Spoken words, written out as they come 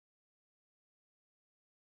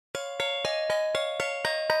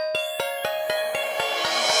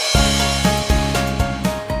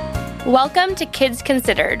Welcome to Kids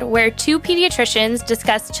Considered, where two pediatricians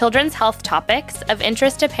discuss children's health topics of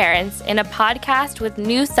interest to parents in a podcast with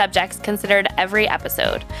new subjects considered every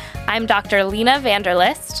episode. I'm Dr. Lena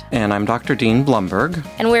Vanderlist. And I'm Dr. Dean Blumberg.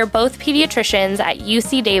 And we're both pediatricians at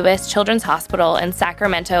UC Davis Children's Hospital in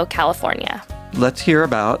Sacramento, California. Let's hear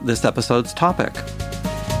about this episode's topic.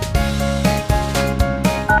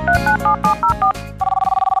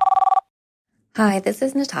 Hi, this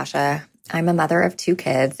is Natasha. I'm a mother of two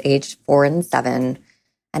kids, aged 4 and 7,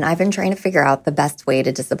 and I've been trying to figure out the best way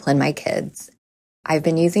to discipline my kids. I've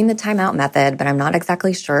been using the timeout method, but I'm not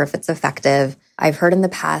exactly sure if it's effective. I've heard in the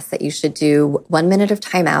past that you should do 1 minute of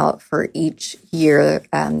timeout for each year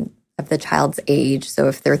of the child's age. So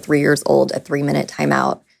if they're 3 years old, a 3-minute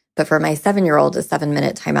timeout. But for my 7-year-old, a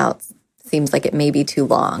 7-minute timeout seems like it may be too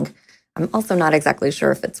long. I'm also not exactly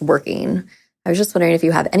sure if it's working. I was just wondering if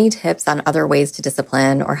you have any tips on other ways to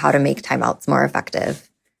discipline or how to make timeouts more effective.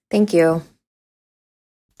 Thank you.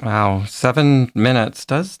 Wow, 7 minutes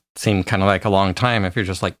does seem kind of like a long time if you're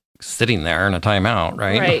just like sitting there in a timeout,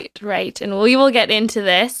 right? Right. And we will get into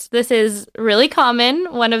this. This is really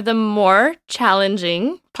common, one of the more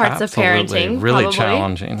challenging parts of parenting. Really probably.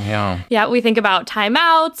 Challenging, yeah. Yeah, we think about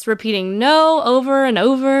timeouts, repeating no over and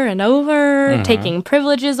over and over, taking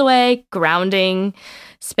privileges away, grounding,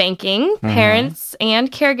 spanking. Parents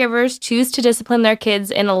and caregivers choose to discipline their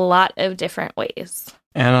kids in a lot of different ways.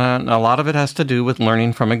 And a lot of it has to do with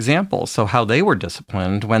learning from examples, so how they were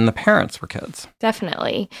disciplined when the parents were kids.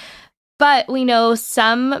 Definitely. But we know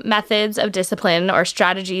some methods of discipline or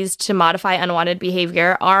strategies to modify unwanted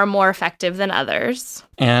behavior are more effective than others.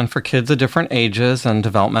 And for kids of different ages and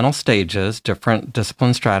developmental stages, different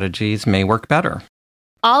discipline strategies may work better.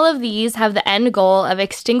 All of these have the end goal of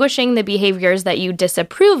extinguishing the behaviors that you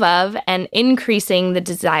disapprove of and increasing the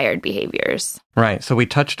desired behaviors. Right. So we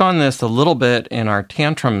touched on this a little bit in our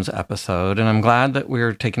tantrums episode, and I'm glad that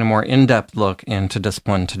we're taking a more in-depth look into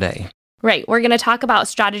discipline today. Right. We're going to talk about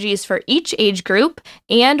strategies for each age group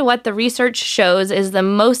and what the research shows is the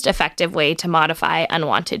most effective way to modify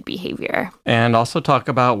unwanted behavior. And also talk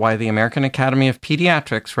about why the American Academy of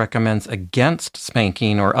Pediatrics recommends against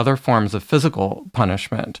spanking or other forms of physical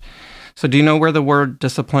punishment. So do you know where the word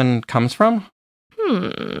discipline comes from?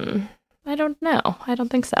 I don't know. I don't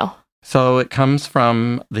think so. So it comes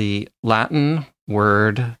from the Latin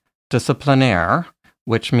word disciplinare,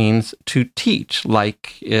 which means to teach.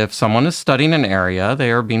 Like if someone is studying an area, they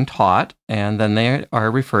are being taught, and then they are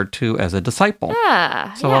referred to as a disciple.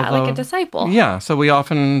 Like a disciple. Yeah, so we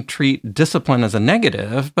often treat discipline as a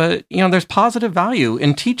negative, but, there's positive value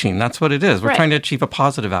in teaching. That's what it is. We're trying to achieve a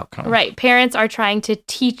positive outcome. Right. Parents are trying to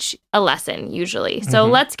teach a lesson, usually. So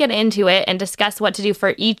let's get into it and discuss what to do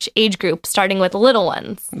for each age group, starting with little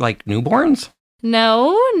ones. Like newborns?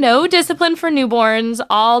 No discipline for newborns.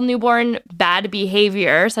 All newborn bad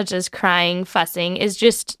behavior, such as crying, fussing, is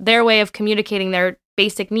just their way of communicating their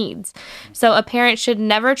basic needs. So a parent should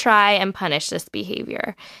never try and punish this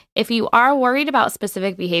behavior. If you are worried about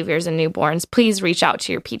specific behaviors in newborns, please reach out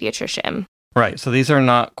to your pediatrician. Right. So these are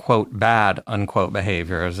not, quote, bad, unquote,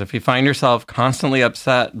 behaviors. If you find yourself constantly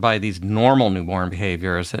upset by these normal newborn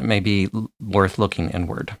behaviors, it may be worth looking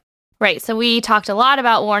inward. Right. So we talked a lot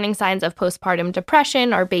about warning signs of postpartum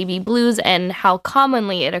depression or baby blues and how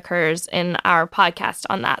commonly it occurs in our podcast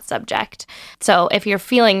on that subject. So if you're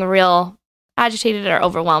feeling real agitated or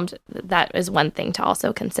overwhelmed, that is one thing to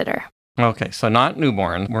also consider. Okay. So not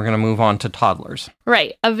newborn. We're going to move on to toddlers.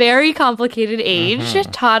 Right. A very complicated age.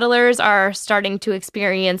 Toddlers are starting to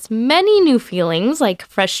experience many new feelings like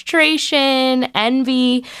frustration,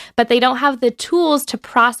 envy, but they don't have the tools to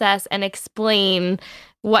process and explain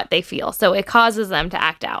what they feel. So it causes them to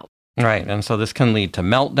act out. Right. And so this can lead to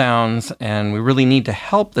meltdowns, and we really need to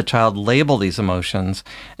help the child label these emotions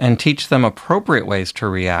and teach them appropriate ways to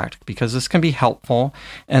react, because this can be helpful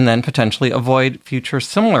and then potentially avoid future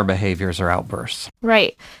similar behaviors or outbursts.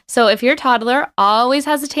 Right. So if your toddler always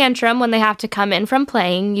has a tantrum when they have to come in from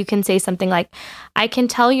playing, you can say something like, I can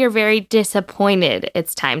tell you're very disappointed.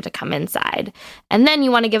 It's time to come inside. And then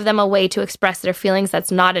you want to give them a way to express their feelings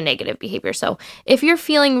that's not a negative behavior. So if you're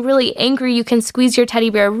feeling really angry, you can squeeze your teddy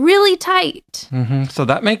bear really tight. So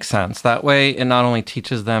that makes sense. That way, it not only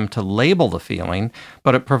teaches them to label the feeling,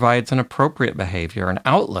 but it provides an appropriate behavior, an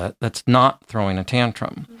outlet that's not throwing a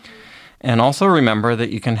tantrum. And also remember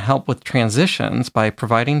that you can help with transitions by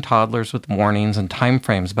providing toddlers with warnings and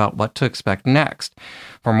timeframes about what to expect next.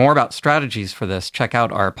 For more about strategies for this, check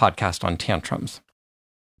out our podcast on tantrums.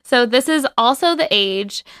 So this is also the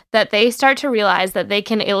age that they start to realize that they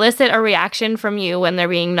can elicit a reaction from you when they're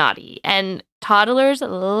being naughty. And Toddlers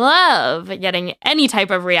love getting any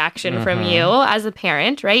type of reaction from you as a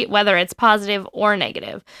parent, right? Whether it's positive or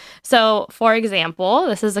negative. So, for example,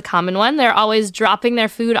 this is a common one. They're always dropping their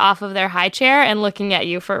food off of their high chair and looking at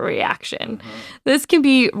you for a reaction. This can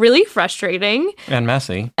be really frustrating. And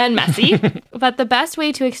messy. But the best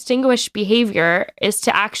way to extinguish behavior is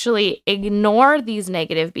to actually ignore these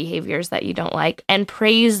negative behaviors that you don't like and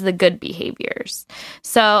praise the good behaviors.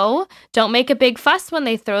 So, don't make a big fuss when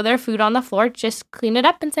they throw their food on the floor. Just clean it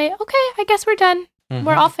up and say, okay, I guess we're done.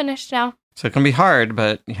 We're all finished now. So it can be hard,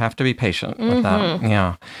 but you have to be patient with that.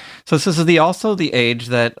 Yeah. So this is also the age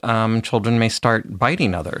that children may start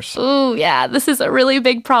biting others. Ooh, yeah. This is a really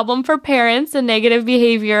big problem for parents and negative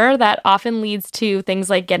behavior that often leads to things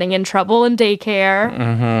like getting in trouble in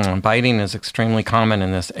daycare. Biting is extremely common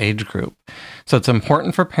in this age group. So it's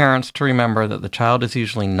important for parents to remember that the child is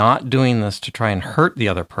usually not doing this to try and hurt the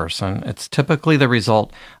other person. It's typically the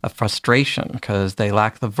result of frustration because they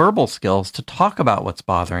lack the verbal skills to talk about what's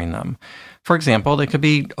bothering them. For example, they could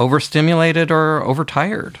be overstimulated or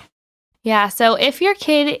overtired. Yeah, so if your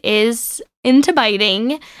kid is into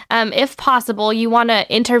biting, if possible, you want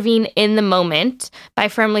to intervene in the moment by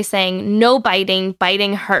firmly saying, no biting,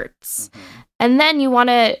 biting hurts. And then you want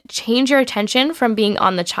to change your attention from being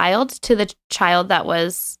on the child to the child that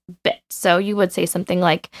was bit. So you would say something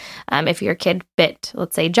like, if your kid bit,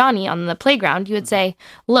 let's say, Johnny on the playground, you would say,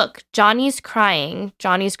 look, Johnny's crying.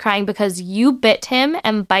 Johnny's crying because you bit him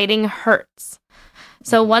and biting hurts.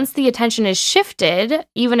 So once the attention is shifted,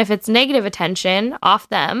 even if it's negative attention off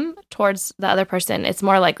them towards the other person, it's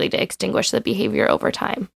more likely to extinguish the behavior over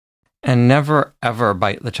time. And never, ever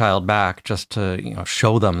bite the child back just to,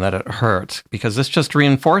 show them that it hurts, because this just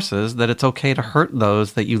reinforces that it's okay to hurt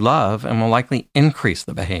those that you love and will likely increase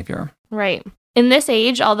the behavior. Right. In this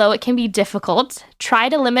age, although it can be difficult, try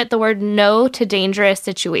to limit the word no to dangerous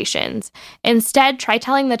situations. Instead, try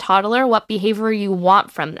telling the toddler what behavior you want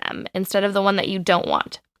from them instead of the one that you don't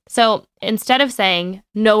want. So instead of saying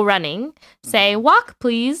no running, say walk,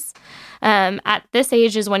 please. At this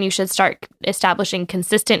age is when you should start establishing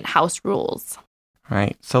consistent house rules.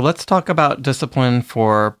 Right. So let's talk about discipline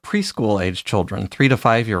for preschool-age children, 3 to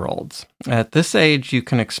 5-year-olds. At this age, you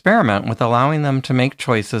can experiment with allowing them to make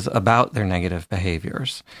choices about their negative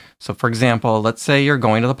behaviors. So, for example, let's say you're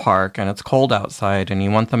going to the park and it's cold outside and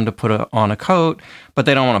you want them to put on a coat, but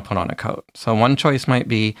they don't want to put on a coat. So one choice might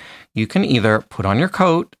be you can either put on your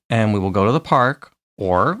coat and we will go to the park,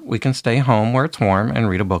 or we can stay home where it's warm and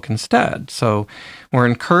read a book instead. So we're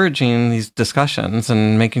encouraging these discussions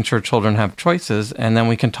and making sure children have choices, and then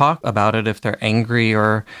we can talk about it if they're angry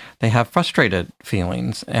or they have frustrated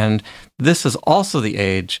feelings. And this is also the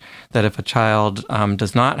age that if a child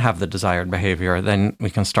does not have the desired behavior, then we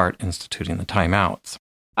can start instituting the timeouts.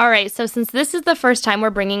 All right, so since this is the first time we're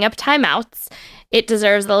bringing up timeouts, it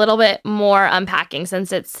deserves a little bit more unpacking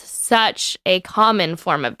since it's such a common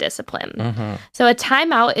form of discipline. So a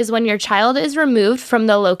timeout is when your child is removed from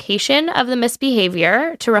the location of the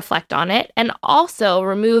misbehavior to reflect on it, and also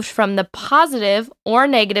removed from the positive or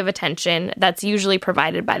negative attention that's usually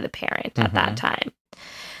provided by the parent at that time.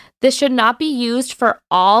 This should not be used for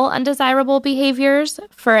all undesirable behaviors.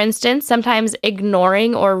 For instance, sometimes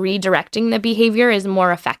ignoring or redirecting the behavior is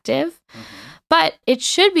more effective, but it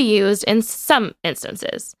should be used in some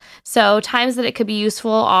instances. So times that it could be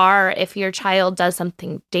useful are if your child does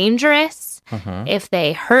something dangerous, if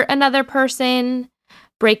they hurt another person,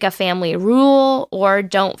 break a family rule, or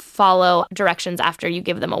don't follow directions after you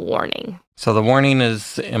give them a warning. So the warning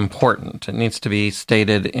is important. It needs to be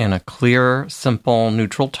stated in a clear, simple,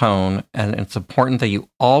 neutral tone, and it's important that you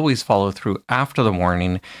always follow through after the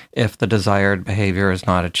warning if the desired behavior is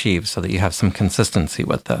not achieved, so that you have some consistency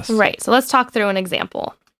with this. Right. So let's talk through an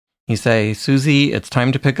example. You say, Susie, it's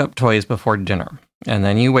time to pick up toys before dinner. And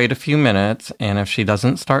then you wait a few minutes, and if she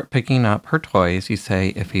doesn't start picking up her toys, you say,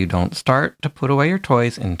 if you don't start to put away your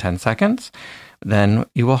toys in 10 seconds, then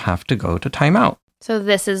you will have to go to timeout. So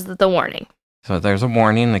this is the warning. So there's a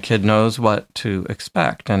warning. The kid knows what to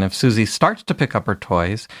expect. And if Susie starts to pick up her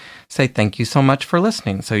toys, say, thank you so much for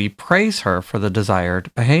listening. So you praise her for the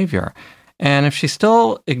desired behavior. And if she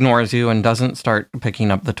still ignores you and doesn't start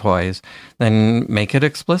picking up the toys, then make it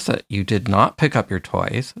explicit. You did not pick up your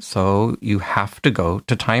toys, so you have to go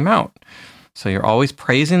to timeout. So you're always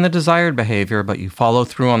praising the desired behavior, but you follow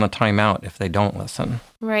through on the timeout if they don't listen.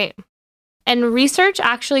 Right. And research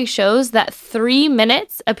actually shows that 3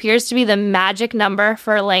 minutes appears to be the magic number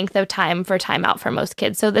for length of time for timeout for most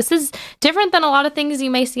kids. So this is different than a lot of things you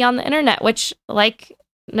may see on the internet, which, like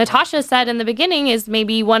Natasha said in the beginning is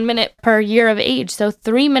maybe 1 minute per year of age. So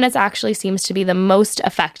 3 minutes actually seems to be the most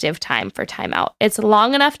effective time for timeout. It's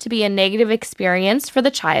long enough to be a negative experience for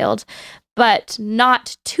the child, but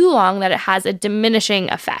not too long that it has a diminishing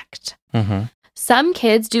effect. Mm-hmm. Some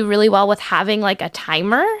kids do really well with having like a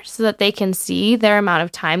timer so that they can see their amount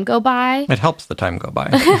of time go by. It helps the time go by.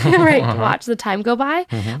 Right, watch the time go by.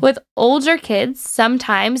 Mm-hmm. With older kids,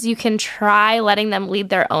 sometimes you can try letting them lead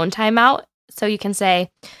their own timeout. So you can say,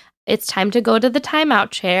 it's time to go to the timeout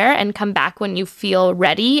chair and come back when you feel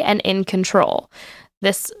ready and in control.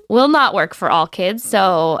 This will not work for all kids,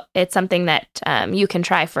 so it's something that you can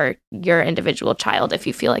try for your individual child if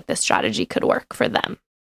you feel like this strategy could work for them.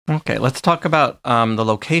 Okay, let's talk about the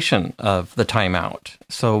location of the timeout.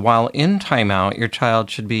 So while in timeout, your child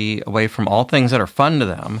should be away from all things that are fun to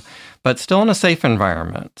them, but still in a safe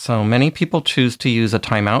environment. So many people choose to use a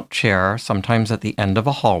timeout chair, sometimes at the end of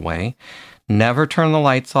a hallway. Never turn the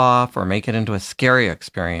lights off or make it into a scary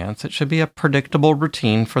experience. It should be a predictable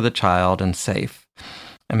routine for the child and safe.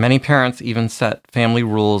 And many parents even set family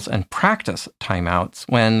rules and practice timeouts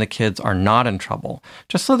when the kids are not in trouble,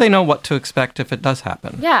 just so they know what to expect if it does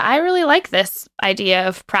happen. Yeah, I really like this idea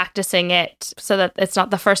of practicing it so that it's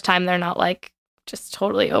not the first time they're not like just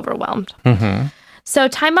totally overwhelmed. Mm-hmm. So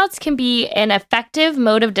timeouts can be an effective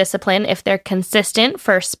mode of discipline if they're consistent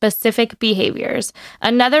for specific behaviors.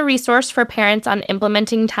 Another resource for parents on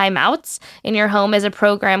implementing timeouts in your home is a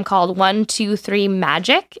program called 1, 2, 3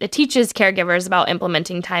 Magic. It teaches caregivers about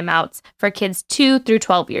implementing timeouts for kids 2 through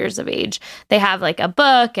 12 years of age. They have like a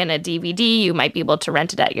book and a DVD. You might be able to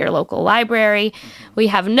rent it at your local library. We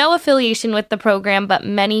have no affiliation with the program, but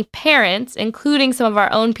many parents, including some of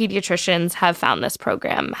our own pediatricians, have found this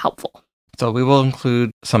program helpful. So we will include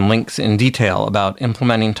some links in detail about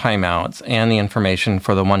implementing timeouts and the information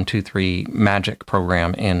for the 1, 2, 3 Magic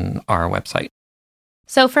program in our website.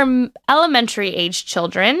 So for elementary age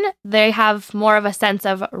children, they have more of a sense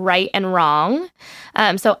of right and wrong.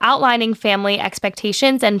 So outlining family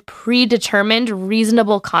expectations and predetermined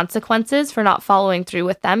reasonable consequences for not following through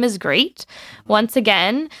with them is great. Once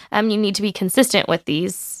again, you need to be consistent with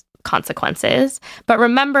these consequences. But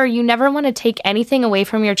remember, you never want to take anything away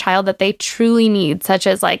from your child that they truly need, such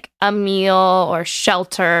as like a meal or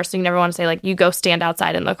shelter. So you never want to say like, you go stand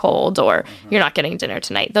outside in the cold or you're not getting dinner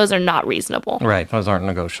tonight. Those are not reasonable. Right. Those aren't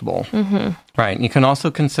negotiable. Mm-hmm. Right. You can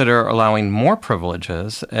also consider allowing more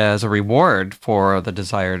privileges as a reward for the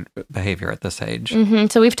desired behavior at this age. Mm-hmm.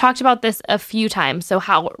 So we've talked about this a few times. So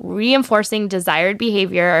how reinforcing desired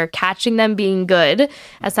behavior or catching them being good,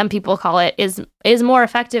 as some people call it, is more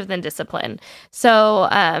effective than discipline. So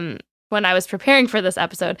when I was preparing for this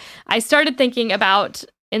episode, I started thinking about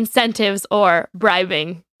incentives or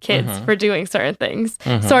bribing kids for doing certain things,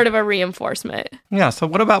 sort of a reinforcement. Yeah. So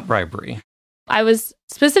what about bribery? I was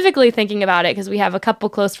specifically thinking about it because we have a couple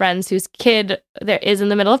close friends whose kid there is in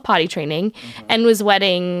the middle of potty training and was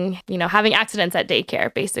having accidents at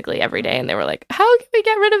daycare basically every day. And they were like, how can we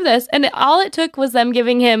get rid of this? And all it took was them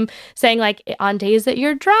saying like, on days that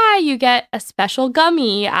you're dry, you get a special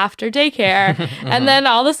gummy after daycare. And then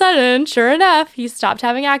all of a sudden, sure enough, he stopped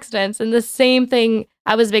having accidents. And the same thing,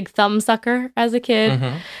 I was a big thumb sucker as a kid.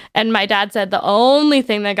 And my dad said the only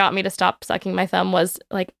thing that got me to stop sucking my thumb was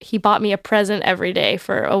like he bought me a present every day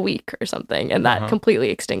for a week or something. And that completely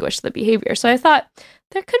extinguished the behavior. So I thought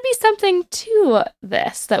there could be something to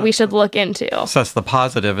this that we should look into. So that's the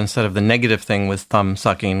positive instead of the negative thing with thumb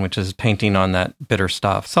sucking, which is painting on that bitter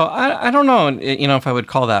stuff. So I don't know, if I would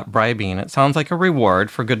call that bribing. It sounds like a reward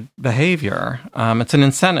for good behavior. It's an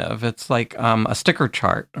incentive. It's like a sticker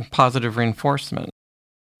chart, positive reinforcement.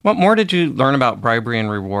 What more did you learn about bribery and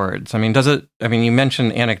rewards? You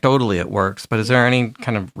mentioned anecdotally it works, but is there any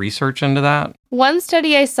kind of research into that? One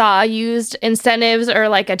study I saw used incentives or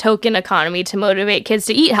like a token economy to motivate kids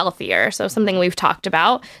to eat healthier. So something we've talked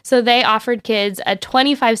about. So they offered kids a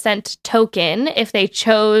 25-cent token if they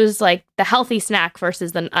chose like the healthy snack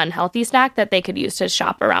versus the unhealthy snack that they could use to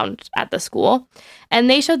shop around at the school. And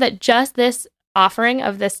they showed that just this offering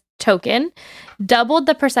of this token doubled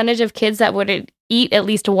the percentage of kids that would eat at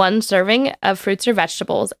least one serving of fruits or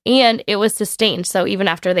vegetables, and it was sustained. So even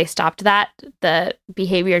after they stopped that, the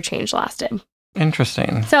behavior change lasted.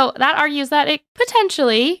 Interesting. So that argues that it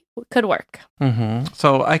potentially could work.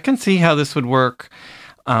 So I can see how this would work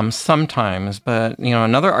sometimes, but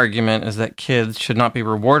another argument is that kids should not be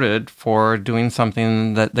rewarded for doing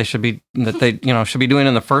something that they should be doing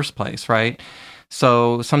in the first place, right?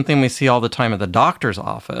 So something we see all the time at the doctor's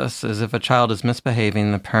office is if a child is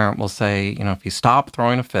misbehaving, the parent will say, if you stop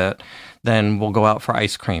throwing a fit, then we'll go out for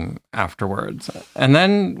ice cream afterwards. And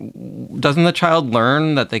then doesn't the child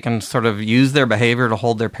learn that they can sort of use their behavior to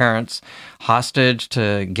hold their parents hostage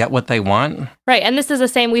to get what they want? Right. And this is the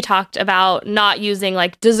same we talked about not using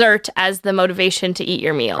like dessert as the motivation to eat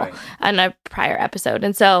your meal in a prior episode.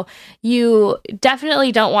 And so you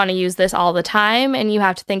definitely don't want to use this all the time. And you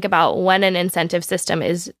have to think about when an incentive system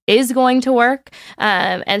is going to work.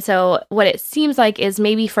 And so what it seems like is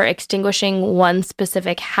maybe for extinguishing one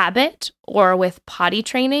specific habit or with potty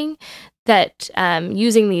training, that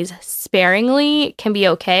using these sparingly can be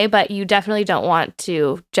okay, but you definitely don't want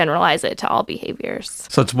to generalize it to all behaviors.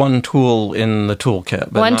 So it's one tool in the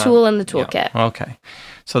toolkit. One tool in the toolkit. Yeah. Okay.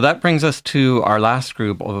 So that brings us to our last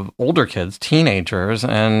group of older kids, teenagers.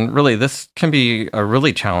 And really, this can be a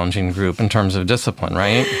really challenging group in terms of discipline,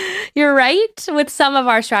 right? You're right with some of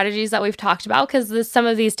our strategies that we've talked about, because some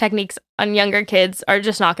of these techniques on younger kids are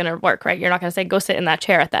just not going to work, right? You're not going to say, go sit in that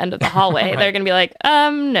chair at the end of the hallway. Right. They're going to be like,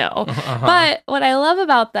 no. But what I love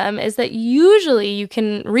about them is that usually you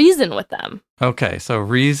can reason with them. Okay, so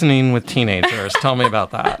reasoning with teenagers. Tell me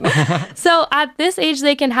about that. So at this age,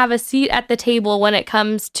 they can have a seat at the table when it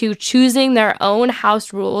comes to choosing their own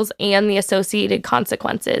house rules and the associated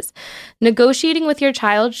consequences. Negotiating with your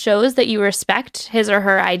child shows that you respect his or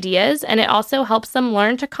her ideas, and it also helps them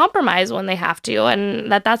learn to compromise when they have to,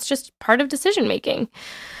 and that's just part of decision making.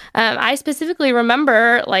 I specifically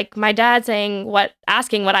remember like my dad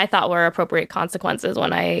asking what I thought were appropriate consequences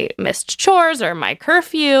when I missed chores or my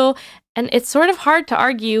curfew. And it's sort of hard to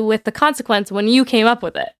argue with the consequence when you came up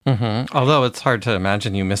with it. Mm-hmm. Although it's hard to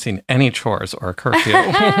imagine you missing any chores or a curfew.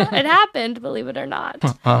 It happened, believe it or not.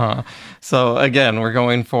 So again, we're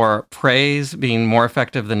going for praise being more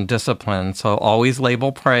effective than discipline. So always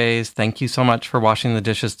label praise. Thank you so much for washing the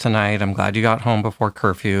dishes tonight. I'm glad you got home before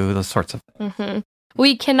curfew, those sorts of things. Mm-hmm.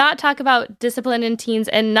 We cannot talk about discipline in teens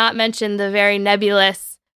and not mention the very nebulous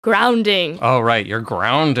grounding. Oh, right. You're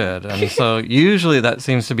grounded. And so usually that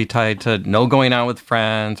seems to be tied to no going out with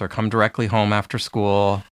friends or come directly home after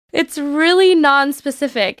school. It's really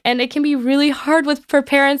non-specific, and it can be really hard for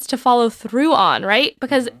parents to follow through on, right?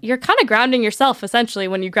 Because you're kind of grounding yourself, essentially,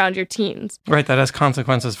 when you ground your teens. Right. That has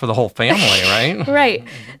consequences for the whole family, right? Right.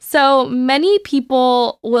 So many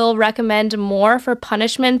people will recommend more for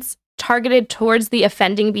punishments targeted towards the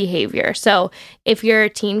offending behavior. So if your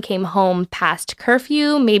teen came home past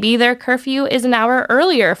curfew, maybe their curfew is an hour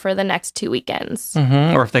earlier for the next 2 weekends.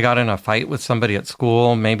 Mm-hmm. Or if they got in a fight with somebody at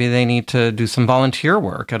school, maybe they need to do some volunteer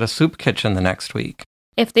work at a soup kitchen the next week.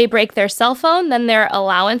 If they break their cell phone, then their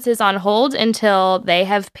allowance is on hold until they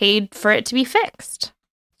have paid for it to be fixed.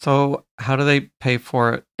 So how do they pay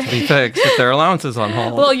for it to be fixed if their allowance is on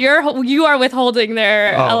hold? Well, you are withholding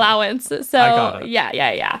their allowance. So I got it.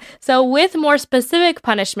 Yeah. So with more specific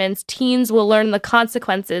punishments, teens will learn the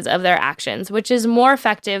consequences of their actions, which is more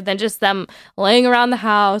effective than just them laying around the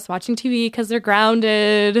house, watching TV because they're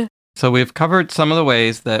grounded. So we've covered some of the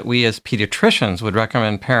ways that we as pediatricians would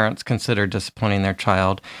recommend parents consider disciplining their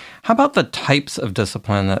child. How about the types of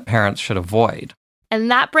discipline that parents should avoid? And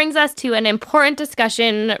that brings us to an important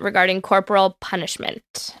discussion regarding corporal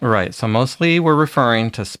punishment. Right. So mostly we're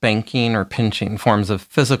referring to spanking or pinching, forms of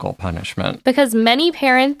physical punishment. Because many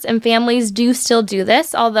parents and families do still do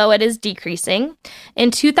this, although it is decreasing.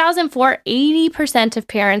 In 2004, 80% of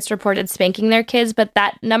parents reported spanking their kids, but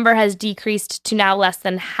that number has decreased to now less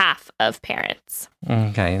than half of parents.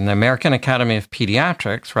 Okay. And the American Academy of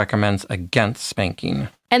Pediatrics recommends against spanking.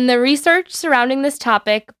 And the research surrounding this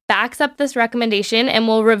topic backs up this recommendation, and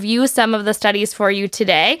we'll review some of the studies for you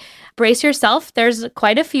today. Brace yourself. There's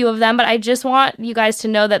quite a few of them, but I just want you guys to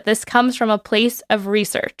know that this comes from a place of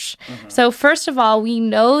research. Mm-hmm. So first of all, we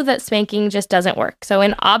know that spanking just doesn't work. So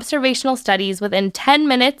in observational studies, within 10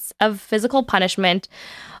 minutes of physical punishment,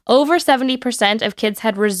 over 70% of kids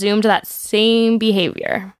had resumed that same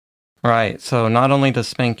behavior. Right. So not only does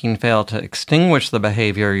spanking fail to extinguish the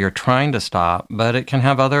behavior you're trying to stop, but it can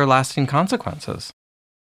have other lasting consequences.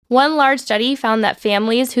 One large study found that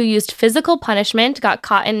families who used physical punishment got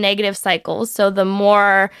caught in negative cycles. So the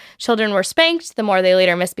more children were spanked, the more they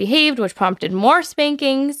later misbehaved, which prompted more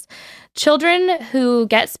spankings. Children who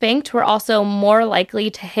get spanked were also more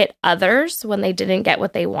likely to hit others when they didn't get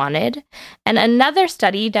what they wanted. And another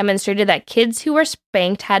study demonstrated that kids who were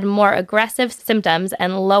spanked had more aggressive symptoms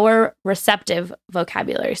and lower receptive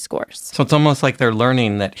vocabulary scores. So it's almost like they're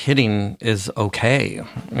learning that hitting is okay.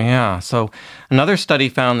 Yeah. So another study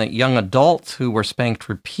found that young adults who were spanked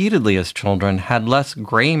repeatedly as children had less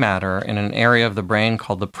gray matter in an area of the brain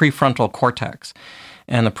called the prefrontal cortex.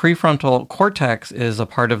 And the prefrontal cortex is a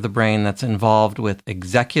part of the brain that's involved with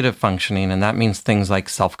executive functioning, and that means things like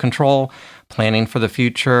self-control, planning for the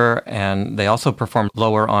future, and they also perform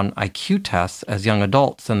lower on IQ tests as young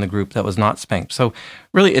adults than the group that was not spanked. So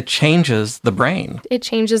really, it changes the brain. It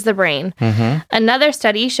changes the brain. Mm-hmm. Another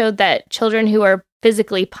study showed that children who were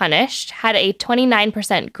physically punished had a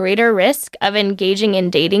 29% greater risk of engaging in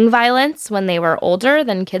dating violence when they were older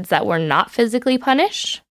than kids that were not physically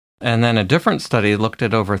punished. And then a different study looked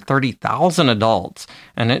at over 30,000 adults,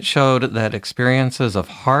 and it showed that experiences of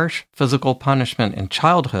harsh physical punishment in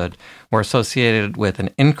childhood were associated with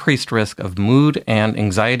an increased risk of mood and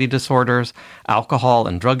anxiety disorders, alcohol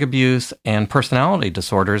and drug abuse, and personality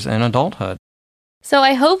disorders in adulthood. So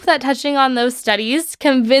I hope that touching on those studies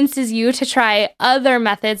convinces you to try other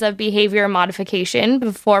methods of behavior modification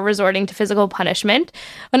before resorting to physical punishment.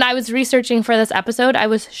 When I was researching for this episode, I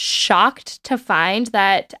was shocked to find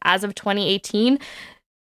that as of 2018,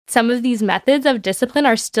 some of these methods of discipline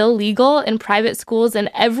are still legal in private schools in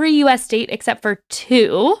every U.S. state except for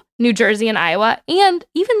 2, New Jersey and Iowa, and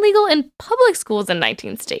even legal in public schools in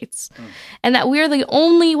 19 states. And that we're the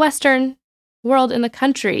only Western world in the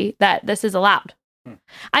country that this is allowed.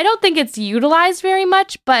 I don't think it's utilized very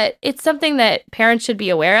much, but it's something that parents should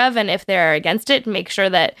be aware of. And if they're against it, make sure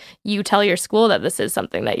that you tell your school that this is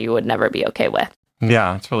something that you would never be okay with.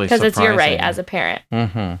 Yeah, it's really surprising. Because it's your right as a parent.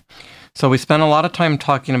 Mm-hmm. So we spent a lot of time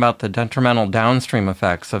talking about the detrimental downstream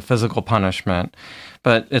effects of physical punishment,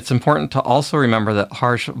 but it's important to also remember that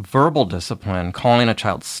harsh verbal discipline, calling a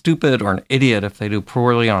child stupid or an idiot if they do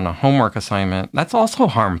poorly on a homework assignment, that's also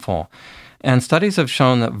harmful. And studies have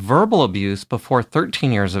shown that verbal abuse before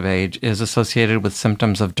 13 years of age is associated with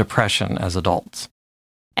symptoms of depression as adults.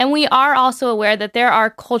 And we are also aware that there are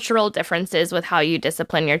cultural differences with how you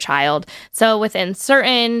discipline your child. So within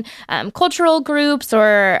certain cultural groups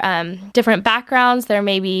or different backgrounds, there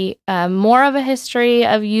may be more of a history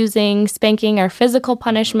of using spanking or physical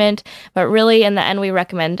punishment. But really, in the end, we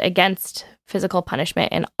recommend against physical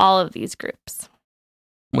punishment in all of these groups.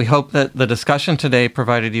 We hope that the discussion today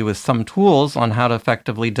provided you with some tools on how to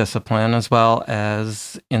effectively discipline, as well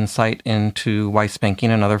as insight into why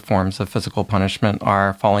spanking and other forms of physical punishment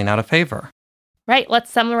are falling out of favor. Right, let's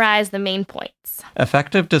summarize the main points.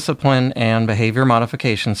 Effective discipline and behavior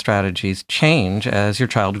modification strategies change as your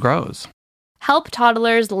child grows. Help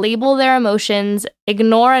toddlers label their emotions,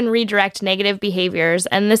 ignore and redirect negative behaviors,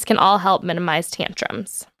 and this can all help minimize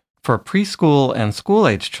tantrums. For preschool and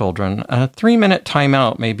school-age children, a 3-minute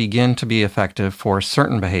timeout may begin to be effective for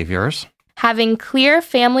certain behaviors. Having clear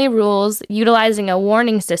family rules, utilizing a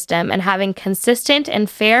warning system, and having consistent and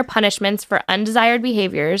fair punishments for undesired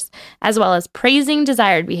behaviors, as well as praising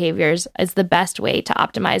desired behaviors, is the best way to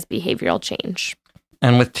optimize behavioral change.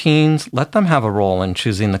 And with teens, let them have a role in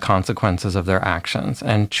choosing the consequences of their actions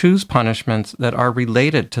and choose punishments that are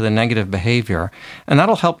related to the negative behavior, and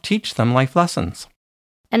that'll help teach them life lessons.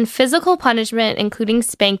 And physical punishment, including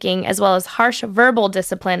spanking, as well as harsh verbal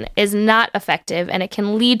discipline, is not effective, and it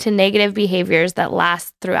can lead to negative behaviors that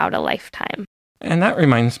last throughout a lifetime. And that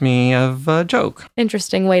reminds me of a joke.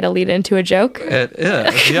 Interesting way to lead into a joke. It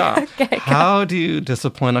is, yeah. Okay, how do you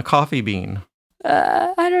discipline a coffee bean?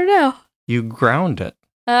 I don't know. You ground it.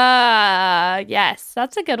 Yes,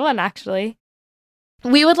 that's a good one, actually.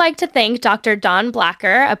 We would like to thank Dr. Don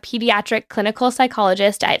Blacker, a pediatric clinical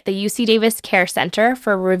psychologist at the UC Davis Care Center,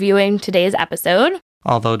 for reviewing today's episode.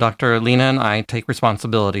 Although Dr. Lena and I take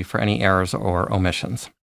responsibility for any errors or omissions.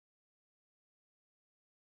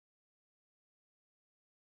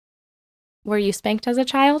 Were you spanked as a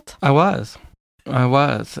child? I was.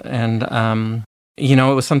 And,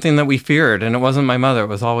 it was something that we feared, and it wasn't my mother. It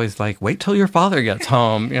was always like, wait till your father gets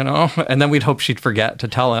home, and then we'd hope she'd forget to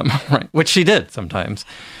tell him, right? Which she did sometimes.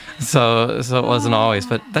 So it wasn't always,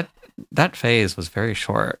 but that phase was very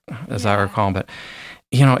short, as I recall. But,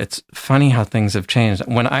 it's funny how things have changed.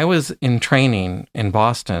 When I was in training in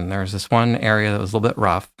Boston, there was this one area that was a little bit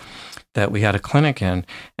rough that we had a clinic in,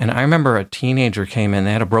 and I remember a teenager came in,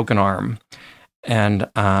 they had a broken arm, and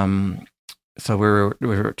so we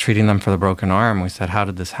were treating them for the broken arm. We said, how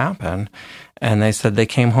did this happen? And they said they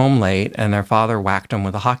came home late and their father whacked them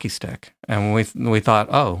with a hockey stick. And we thought,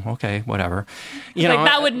 oh, okay, whatever.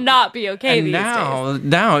 That would not be okay these days. Now,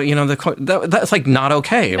 that's like not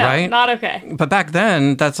okay, no, right? Not okay. But back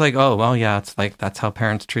then, that's like, oh, well, yeah, it's like that's how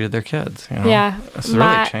parents treated their kids. Yeah. It's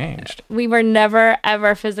really changed. We were never,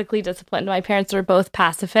 ever physically disciplined. My parents were both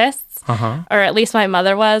pacifists, or at least my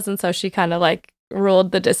mother was. And so she kind of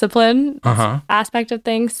ruled the discipline aspect of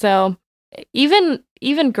things. So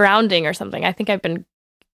even grounding or something, I think I've been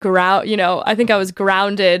I think I was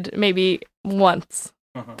grounded maybe once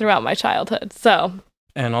throughout my childhood. So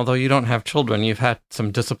And although you don't have children, you've had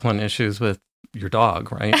some discipline issues with your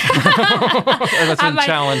dog, right? That's been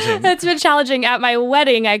challenging. It's been challenging. At my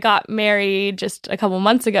wedding, I got married just a couple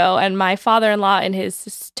months ago, and my father-in-law in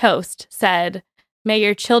his toast said, "May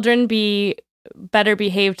your children be better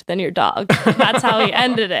behaved than your dog." That's how he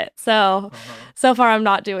ended it. So far I'm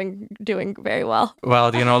not doing very well.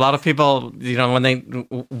 Well, a lot of people,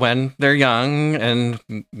 when they're young and,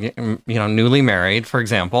 newly married, for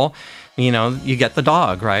example, you get the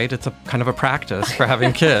dog, right? It's a kind of a practice for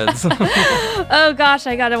having kids. Oh gosh,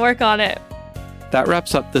 I got to work on it. That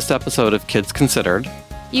wraps up this episode of Kids Considered.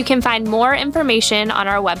 You can find more information on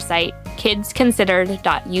our website,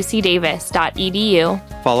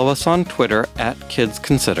 kidsconsidered.ucdavis.edu. Follow us on Twitter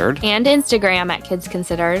 @KidsConsidered. And Instagram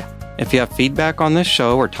 @KidsConsidered. If you have feedback on this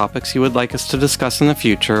show or topics you would like us to discuss in the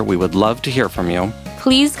future, we would love to hear from you.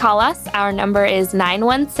 Please call us. Our number is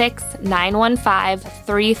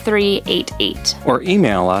 916-915-3388. Or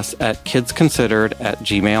email us at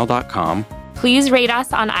kidsconsidered@gmail.com. Please rate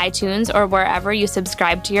us on iTunes or wherever you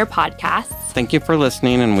subscribe to your podcasts. Thank you for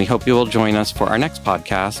listening, and we hope you will join us for our next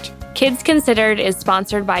podcast. Kids Considered is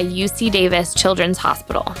sponsored by UC Davis Children's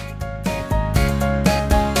Hospital.